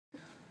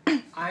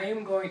I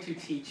am going to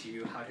teach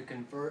you how to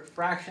convert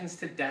fractions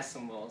to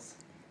decimals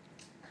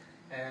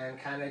and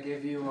kind of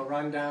give you a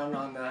rundown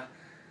on the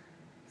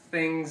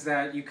things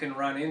that you can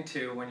run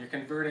into when you're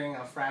converting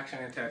a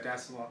fraction into a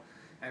decimal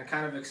and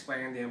kind of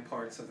explain the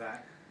importance of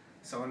that.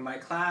 So in my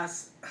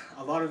class,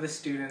 a lot of the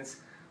students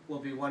will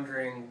be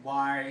wondering,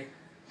 why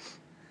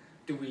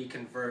do we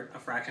convert a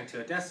fraction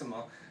to a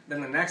decimal?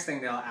 Then the next thing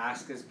they'll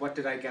ask is, what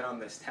did I get on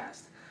this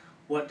test?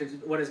 What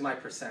is my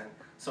percent?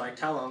 So I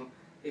tell them,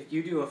 if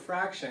you do a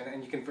fraction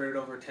and you convert it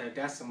over to a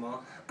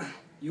decimal,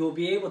 you will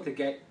be able to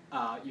get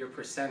your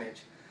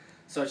percentage.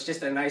 So it's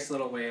just a nice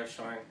little way of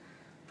showing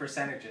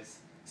percentages.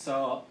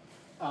 So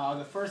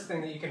the first thing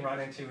that you can run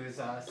into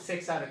is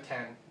 6 out of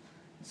 10.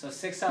 So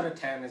 6 out of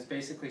 10 is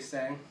basically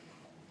saying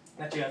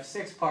that you have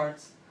 6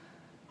 parts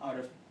out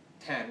of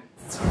 10.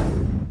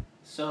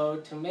 So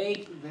to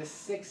make this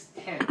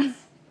 6/10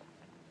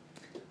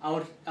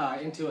 out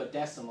into a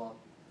decimal,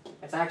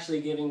 it's actually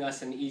giving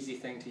us an easy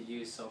thing to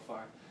use so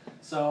far.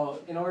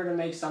 So in order to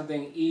make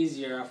something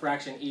easier, a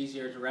fraction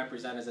easier to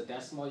represent as a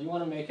decimal, you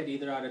want to make it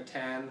either out of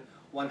 10,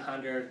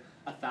 100,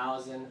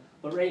 1,000,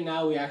 but right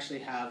now we actually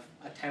have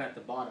a 10 at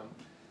the bottom.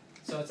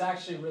 So it's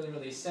actually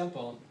really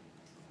simple.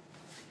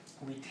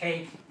 We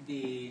take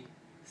the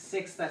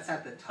 6 that's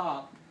at the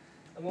top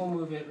and we'll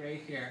move it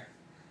right here.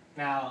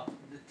 Now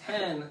the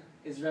 10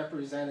 is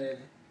represented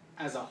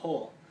as a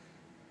whole.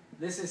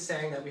 This is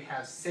saying that we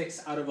have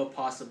 6 out of a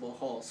possible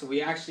whole, so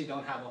we actually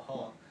don't have a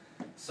whole.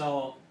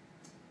 So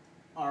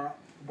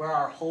where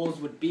our holes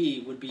would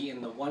be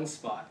in the 1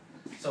 spot.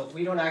 So if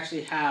we don't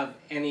actually have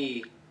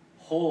any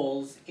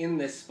holes in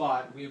this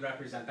spot, we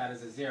represent that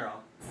as a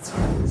 0.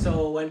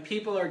 So when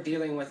people are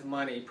dealing with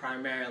money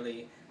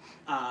primarily,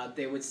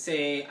 they would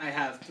say, I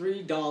have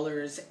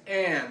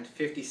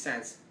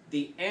 $3.50.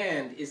 The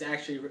 "and" is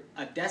actually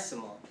a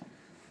decimal.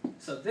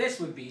 So this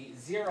would be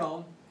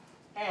 0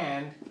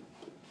 and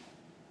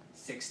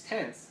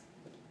 6/10.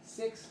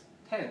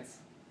 6/10.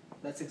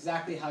 That's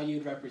exactly how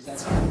you'd represent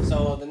that.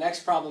 So the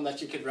next problem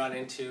that you could run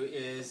into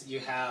is you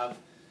have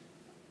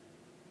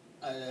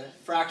a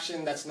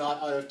fraction that's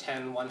not out of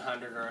 10,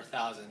 100, or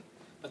 1,000.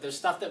 But there's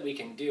stuff that we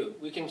can do.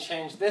 We can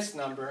change this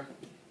number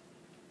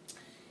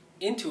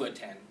into a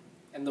 10.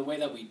 And the way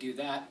that we do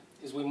that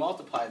is we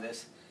multiply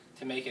this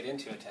to make it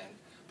into a 10.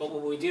 But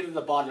what we do to the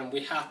bottom,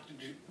 we have to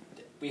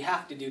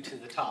do to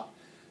the top.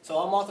 So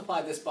I'll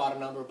multiply this bottom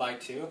number by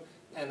 2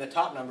 and the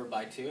top number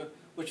by 2,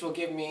 which will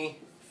give me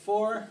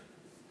 4/10.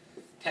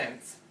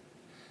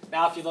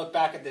 Now if you look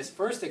back at this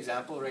first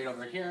example right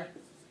over here,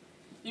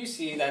 you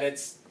see that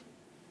it's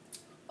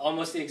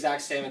almost the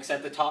exact same,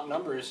 except the top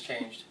number has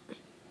changed.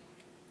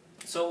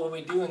 So what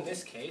we do in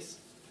this case,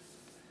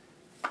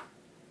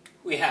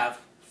 we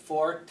have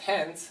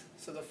 4/10,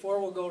 so the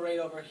 4 will go right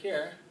over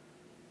here.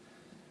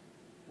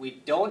 We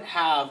don't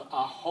have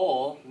a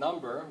whole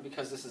number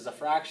because this is a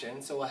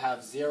fraction, so we'll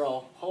have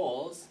 0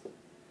 wholes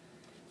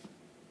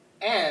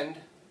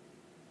and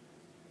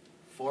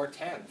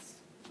 4/10.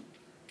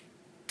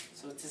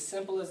 So it's as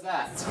simple as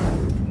that.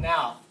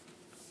 Now,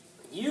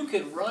 you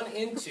could run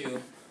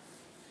into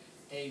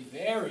a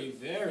very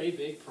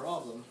big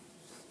problem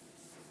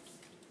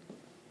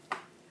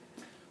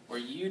where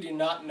you do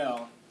not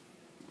know.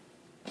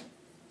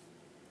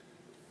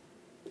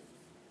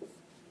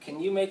 Can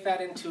you make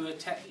that into a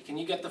 10? Can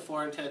you get the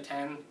 4 into a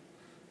 10?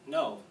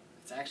 No,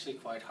 it's actually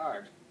quite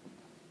hard.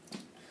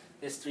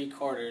 This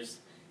 3/4,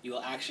 you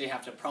will actually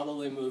have to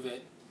probably move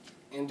it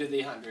into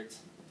the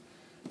hundreds.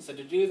 So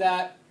to do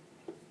that,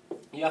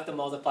 you have to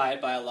multiply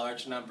it by a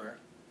large number.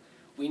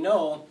 We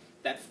know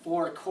that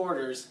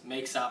 4/4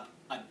 makes up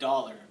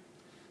 $1.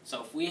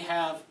 So if we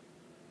have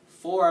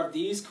 4 of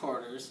these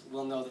quarters,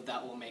 we'll know that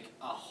that will make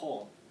a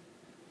whole.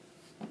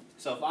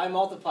 So if I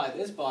multiply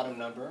this bottom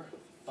number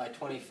by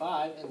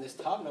 25 and this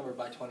top number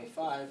by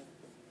 25,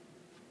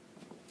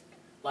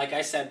 like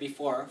I said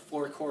before,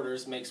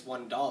 4/4 makes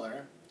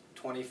 $1.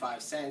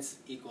 25 cents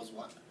equals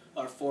 1,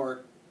 or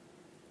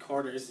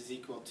 4/4 is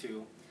equal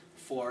to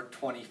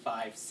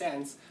 4.25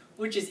 cents,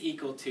 which is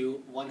equal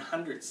to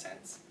 100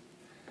 cents.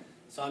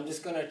 So I'm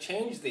just going to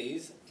change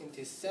these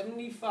into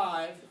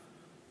 75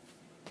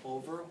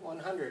 over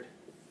 100.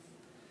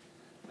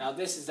 Now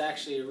this is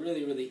actually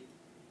really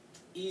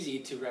easy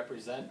to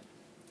represent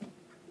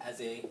as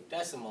a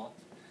decimal,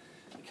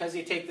 because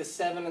you take the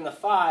 7 and the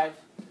 5,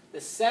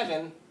 the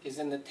 7 is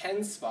in the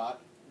 10 spot,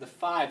 the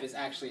 5 is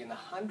actually in the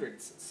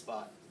hundreds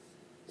spot.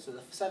 So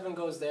the 7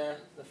 goes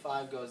there, the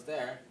 5 goes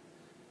there.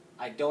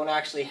 I don't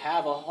actually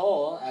have a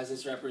whole as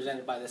is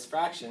represented by this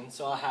fraction,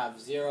 so I'll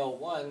have 0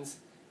 ones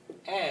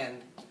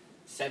and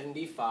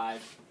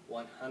 75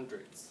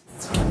 100ths.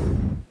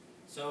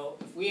 So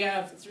if we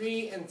have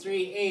 3 and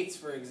 3/8,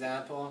 for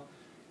example,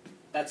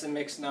 that's a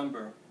mixed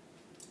number.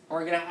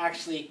 We're going to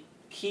actually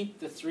keep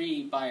the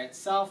 3 by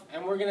itself,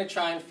 and we're going to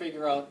try and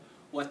figure out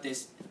what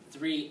this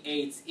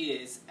 3/8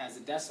 is as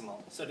a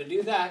decimal. So to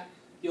do that,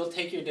 you'll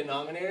take your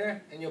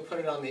denominator and you'll put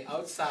it on the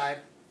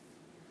outside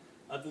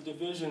of the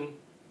division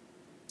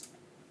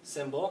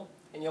symbol,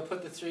 and you'll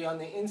put the 3 on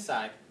the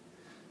inside.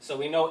 So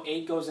we know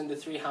 8 goes into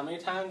 3 how many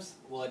times?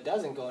 Well, it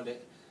doesn't go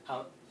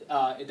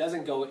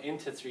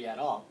into 3 at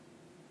all.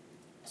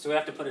 So we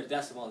have to put a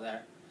decimal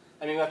there.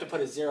 I mean, we have to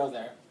put a 0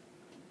 there.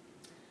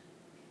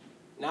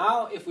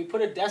 Now, if we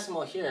put a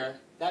decimal here,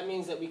 that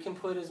means that we can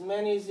put as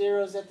many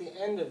zeros at the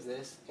end of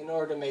this in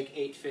order to make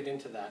 8 fit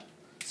into that.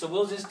 So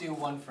we'll just do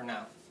 1 for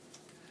now.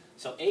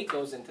 So 8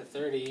 goes into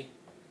 30.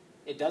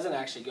 It doesn't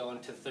actually go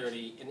into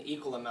 30 an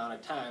equal amount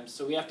of times,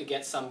 so we have to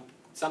get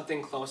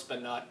something close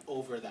but not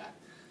over that.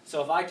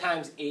 So if I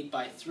times 8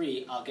 by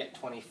 3, I'll get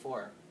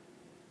 24.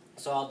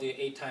 So I'll do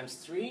 8 times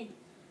 3.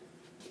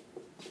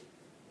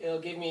 It'll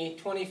give me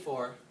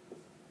 24.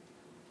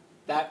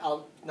 That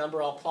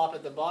number I'll plop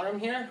at the bottom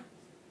here,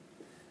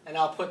 and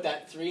I'll put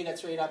that 3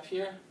 that's right up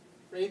here,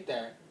 right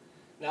there.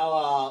 Now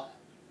I'll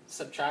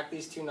subtract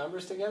these two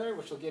numbers together,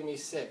 which will give me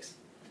 6.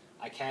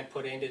 I can't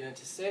put 8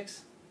 into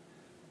 6.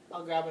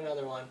 I'll grab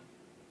another one,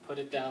 put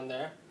it down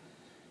there.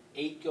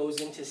 8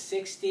 goes into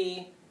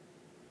 60.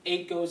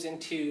 8 goes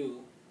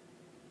into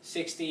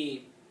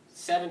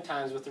 67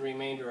 times with a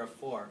remainder of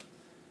 4.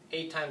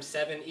 8 times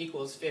 7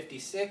 equals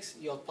 56.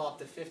 You'll plop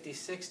the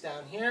 56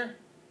 down here.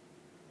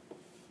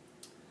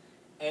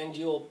 And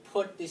you'll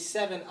put the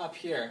 7 up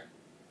here.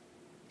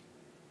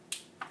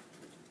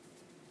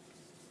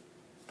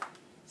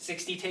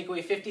 60 take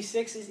away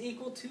 56 is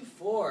equal to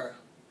 4.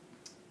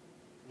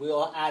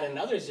 We'll add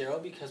another 0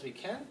 because we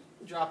can.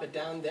 Drop it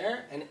down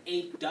there, and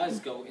 8 does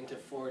go into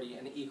 40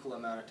 an equal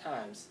amount of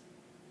times.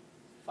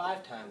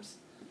 5 times.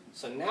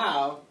 So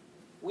now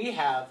we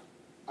have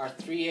our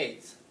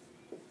 3/8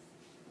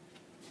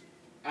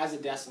 as a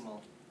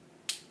decimal.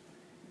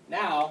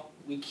 Now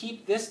we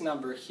keep this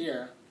number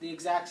here the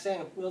exact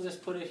same. We'll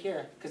just put it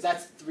here because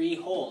that's 3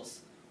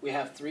 wholes. We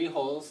have 3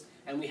 wholes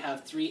and we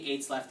have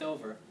 3/8 left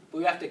over. But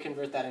we have to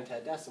convert that into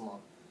a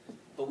decimal.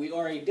 But we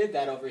already did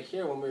that over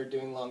here when we were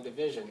doing long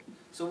division.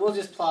 So we'll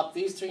just plop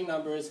these 3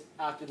 numbers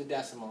after the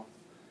decimal.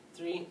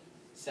 3,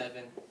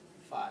 7,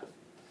 5.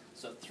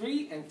 So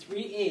 3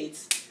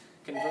 3/8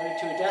 converted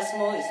to a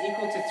decimal is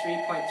equal to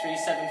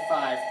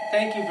 3.375.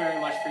 Thank you very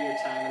much for your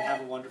time and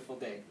have a wonderful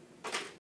day.